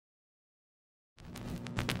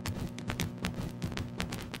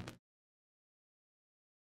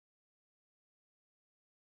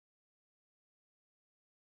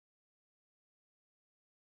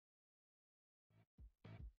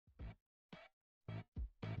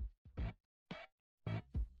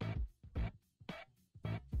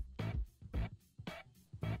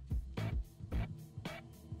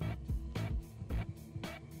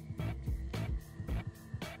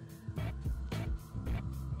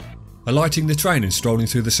Alighting the train and strolling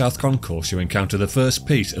through the South Concourse, you encounter the first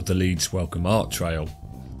piece of the Leeds Welcome Art Trail,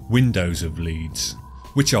 Windows of Leeds,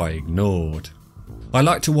 which I ignored. I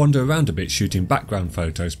like to wander around a bit shooting background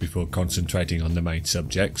photos before concentrating on the main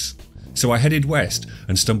subjects, so I headed west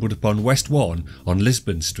and stumbled upon West 1 on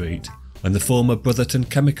Lisbon Street and the former Brotherton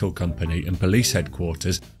Chemical Company and Police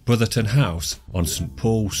Headquarters Brotherton House on St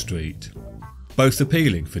Paul Street, both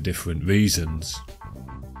appealing for different reasons.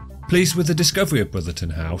 Pleased with the discovery of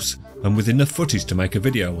Brotherton House, and with enough footage to make a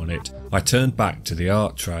video on it, I turned back to the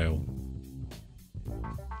art trail.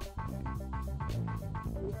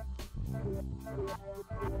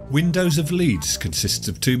 Windows of Leeds consists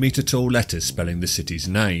of 2-metre tall letters spelling the city's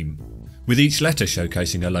name, with each letter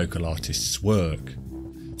showcasing a local artist's work.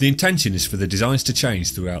 The intention is for the designs to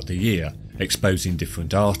change throughout the year, exposing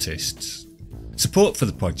different artists. Support for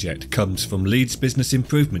the project comes from Leeds Business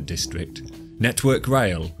Improvement District, Network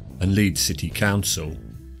Rail and Leeds City Council,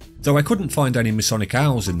 though I couldn't find any Masonic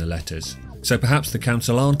owls in the letters, so perhaps the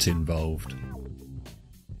council aren't involved.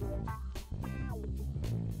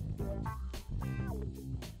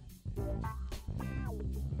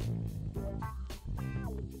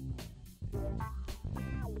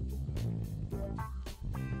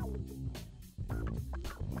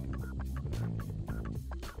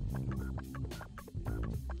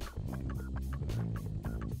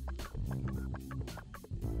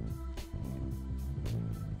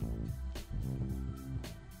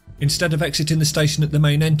 Instead of exiting the station at the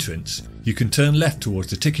main entrance, you can turn left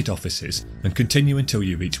towards the ticket offices and continue until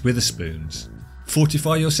you reach Witherspoons.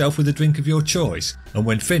 Fortify yourself with a drink of your choice, and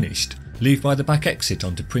when finished, leave by the back exit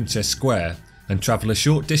onto Princess Square and travel a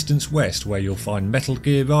short distance west where you'll find Metal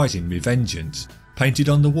Gear Rising Revengeance painted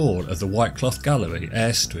on the wall of the White Cloth Gallery,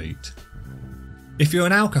 Eyre Street. If you're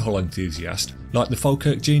an alcohol enthusiast like the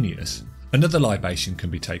Falkirk Genius, another libation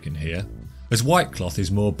can be taken here, as White Cloth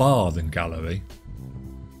is more bar than gallery.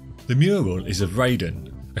 The mural is of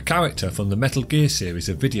Raiden, a character from the Metal Gear series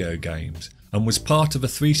of video games, and was part of a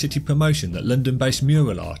 3-city promotion that London-based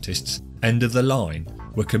mural artists End of the Line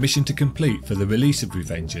were commissioned to complete for the release of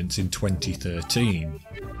Revengeance in 2013.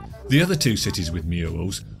 The other 2 cities with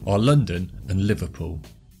murals are London and Liverpool.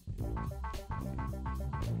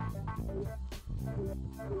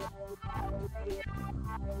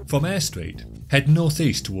 From Eyre Street, head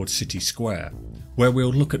northeast towards City Square, where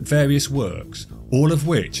we'll look at various works, all of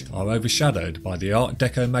which are overshadowed by the Art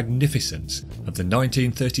Deco magnificence of the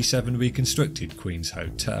 1937 reconstructed Queen's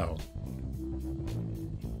Hotel.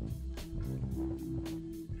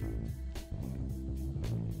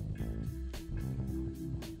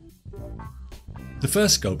 The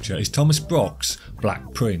first sculpture is Thomas Brock's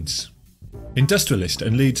Black Prince. Industrialist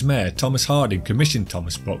and Leeds Mayor Thomas Harding commissioned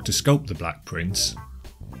Thomas Brock to sculpt the Black Prince.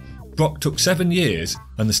 Brock took 7 years,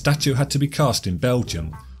 and the statue had to be cast in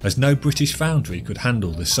Belgium, as no British foundry could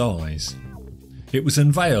handle the size. It was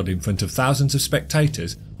unveiled in front of thousands of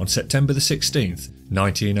spectators on September 16,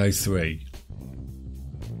 1903.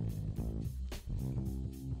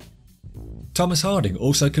 Thomas Harding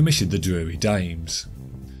also commissioned the Drury Dames.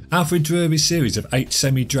 Alfred Drury's series of 8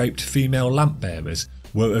 semi-draped female lamp bearers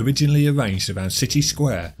were originally arranged around City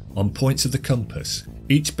Square on points of the compass,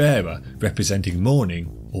 each bearer representing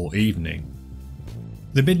morning or evening.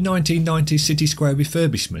 The mid-1990s City Square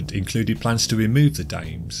refurbishment included plans to remove the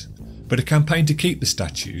dames, but a campaign to keep the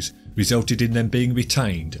statues resulted in them being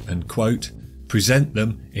retained and, quote, present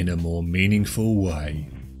them in a more meaningful way.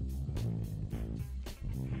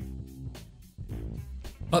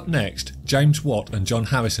 Up next, James Watt and John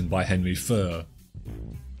Harrison by Henry Furr.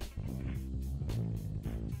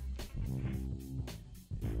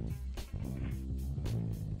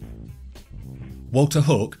 Walter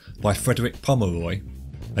Hook by Frederick Pomeroy,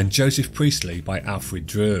 and Joseph Priestley by Alfred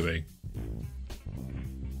Drury.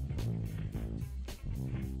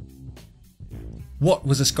 Watt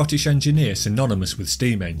was a Scottish engineer synonymous with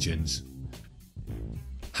steam engines.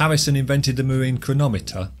 Harrison invented the marine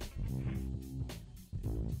chronometer.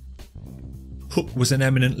 Hook was an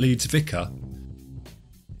eminent Leeds vicar,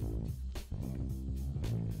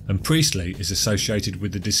 and Priestley is associated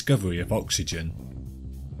with the discovery of oxygen.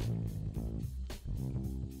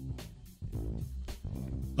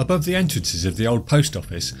 Above the entrances of the old post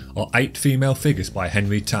office are 8 female figures by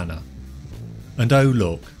Henry Tanner. And oh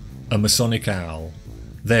look, a Masonic owl.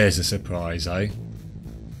 There's a surprise, eh?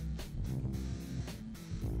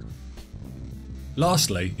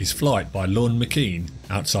 Lastly is Flight by Lorne McKean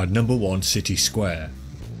outside No. 1 City Square.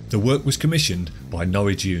 The work was commissioned by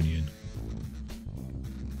Norwich Union.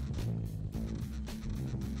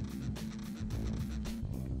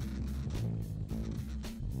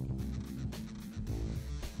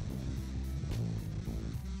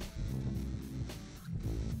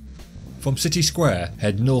 From City Square,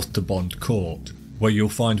 head north to Bond Court, where you'll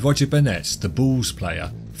find Roger Burnett's The Bulls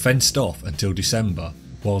player fenced off until December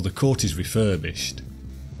while the court is refurbished.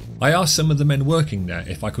 I asked some of the men working there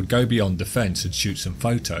if I could go beyond the fence and shoot some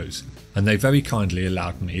photos, and they very kindly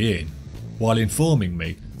allowed me in, while informing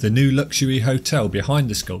me the new luxury hotel behind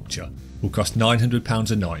the sculpture will cost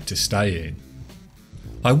 £900 a night to stay in.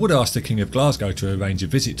 I would ask the King of Glasgow to arrange a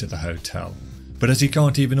visit to the hotel, but as he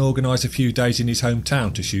can't even organise a few days in his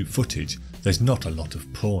hometown to shoot footage, there's not a lot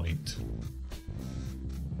of point.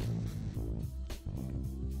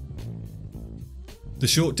 The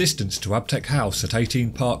short distance to Abtech House at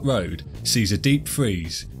 18 Park Road sees a deep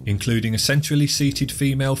frieze, including a centrally seated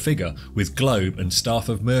female figure with globe and staff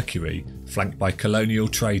of Mercury, flanked by colonial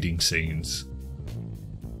trading scenes.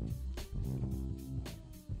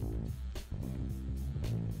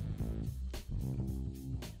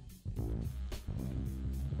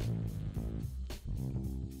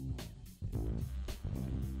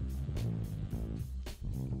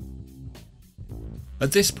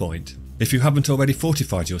 At this point, if you haven't already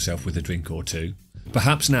fortified yourself with a drink or two,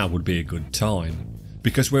 perhaps now would be a good time,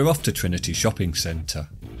 because we're off to Trinity Shopping Centre.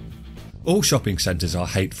 All shopping centres are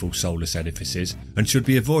hateful, soulless edifices and should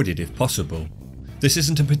be avoided if possible. This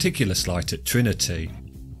isn't a particular slight at Trinity.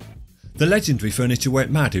 The legendary Furniture Went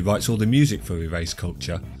Mad who writes all the music for Erased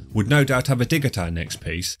Culture would no doubt have a dig at our next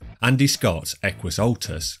piece, Andy Scott's Equus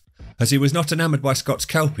Altus, as he was not enamoured by Scott's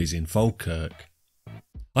Kelpies in Falkirk.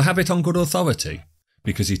 I have it on good authority,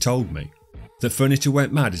 because he told me, that Furniture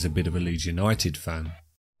Went Mad is a bit of a Leeds United fan.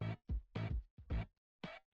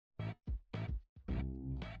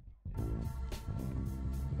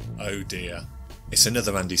 Oh dear, it's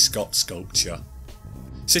another Andy Scott sculpture.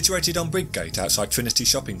 Situated on Briggate outside Trinity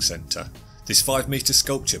Shopping Centre, this 5-metre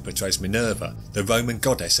sculpture portrays Minerva, the Roman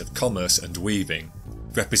goddess of commerce and weaving,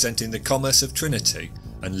 representing the commerce of Trinity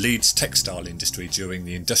and Leeds' textile industry during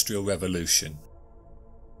the Industrial Revolution.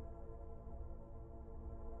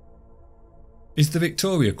 Is the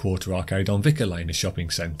Victoria Quarter Arcade on Vicar Lane a shopping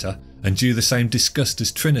centre and due the same disgust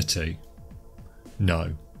as Trinity?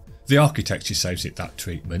 No, the architecture saves it that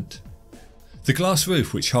treatment. The glass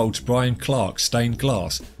roof which holds Brian Clark's stained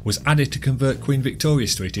glass was added to convert Queen Victoria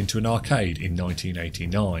Street into an arcade in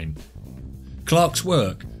 1989. Clark's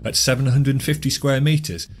work, at 750 square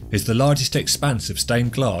metres, is the largest expanse of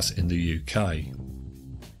stained glass in the UK.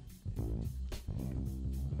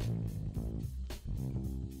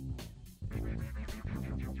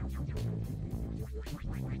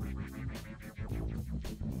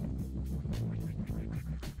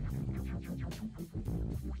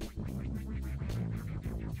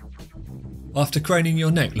 After craning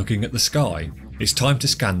your neck looking at the sky, it's time to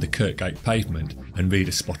scan the Kirkgate pavement and read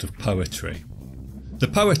a spot of poetry. The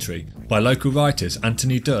poetry, by local writers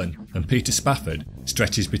Anthony Dunn and Peter Spafford,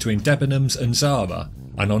 stretches between Debenhams and Zara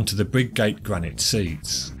and onto the Briggate granite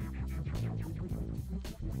seats.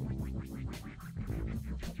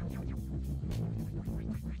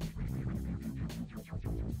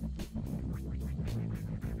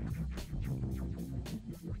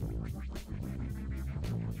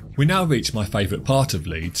 We now reach my favourite part of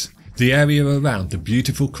Leeds, the area around the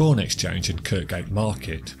beautiful Corn Exchange and Kirkgate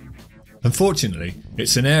Market. Unfortunately,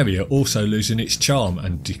 it's an area also losing its charm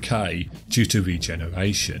and decay due to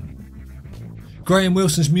regeneration. Graham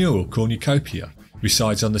Wilson's mural Cornucopia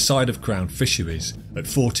resides on the side of Crown Fisheries at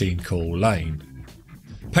 14 Call Lane.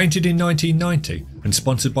 Painted in 1990 and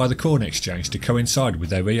sponsored by the Corn Exchange to coincide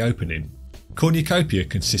with their reopening, Cornucopia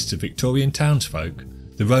consists of Victorian townsfolk,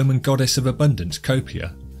 the Roman goddess of abundance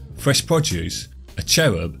Copia, fresh produce, a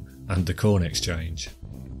cherub and the Corn Exchange.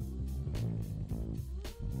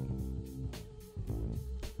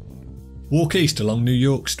 Walk east along New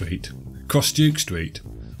York Street, cross Duke Street,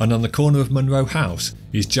 and on the corner of Monroe House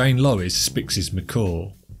is Jane Laurie's Spix's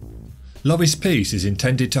Macaw. Laurie's piece is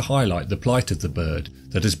intended to highlight the plight of the bird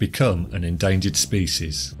that has become an endangered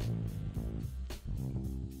species.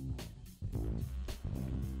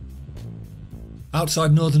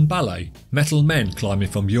 Outside Northern Ballet, metal men climbing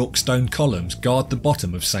from York stone columns guard the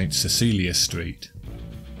bottom of St Cecilia Street.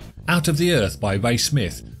 Out of the Earth by Ray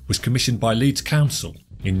Smith was commissioned by Leeds Council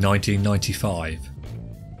in 1995.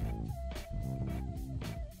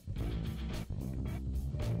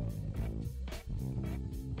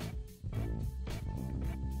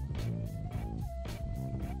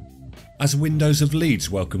 As Windows of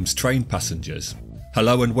Leeds welcomes train passengers,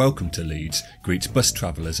 Hello and Welcome to Leeds greets bus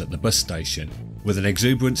travellers at the bus station with an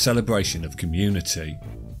exuberant celebration of community.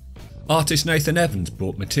 Artist Nathan Evans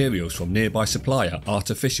brought materials from nearby supplier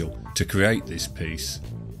Artificial to create this piece.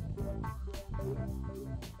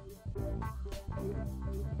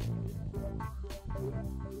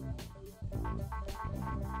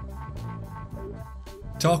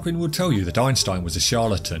 Tarquin will tell you that Einstein was a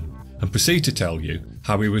charlatan and proceed to tell you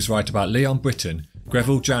how he was right about Leon Britton,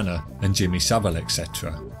 Greville Janner and Jimmy Savile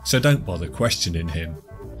etc. So don't bother questioning him.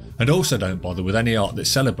 And also don't bother with any art that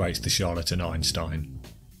celebrates the charlatan Einstein.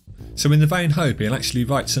 So in the vain hope he'll actually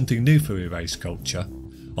write something new for Erased Culture,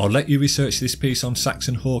 I'll let you research this piece on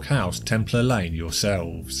Saxon Hawk House, Templar Lane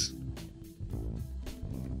yourselves.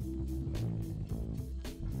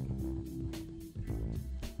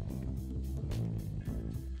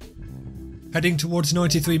 Heading towards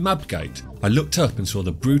 93 Mabgate, I looked up and saw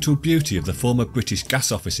the brutal beauty of the former British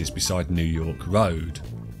gas offices beside New York Road.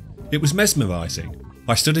 It was mesmerising.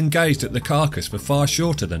 I stood and gazed at the carcass for far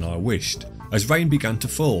shorter than I wished, as rain began to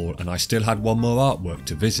fall and I still had one more artwork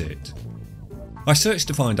to visit. I searched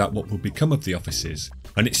to find out what would become of the offices,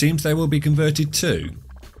 and it seems they will be converted to,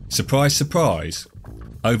 surprise surprise,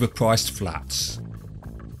 overpriced flats.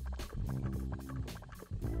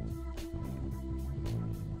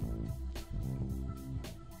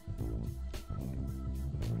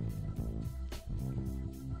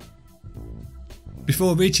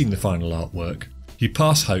 Before reaching the final artwork, you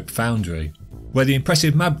pass Hope Foundry, where the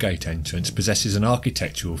impressive Mabgate entrance possesses an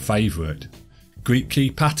architectural favourite, Greek key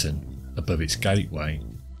pattern above its gateway.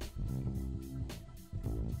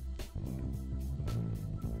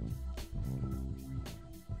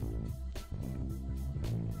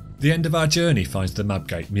 The end of our journey finds the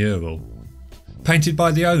Mabgate mural. Painted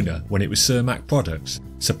by the owner when it was Cermak Products,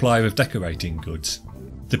 supplier of decorating goods,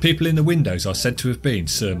 the people in the windows are said to have been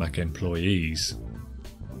Cermak employees.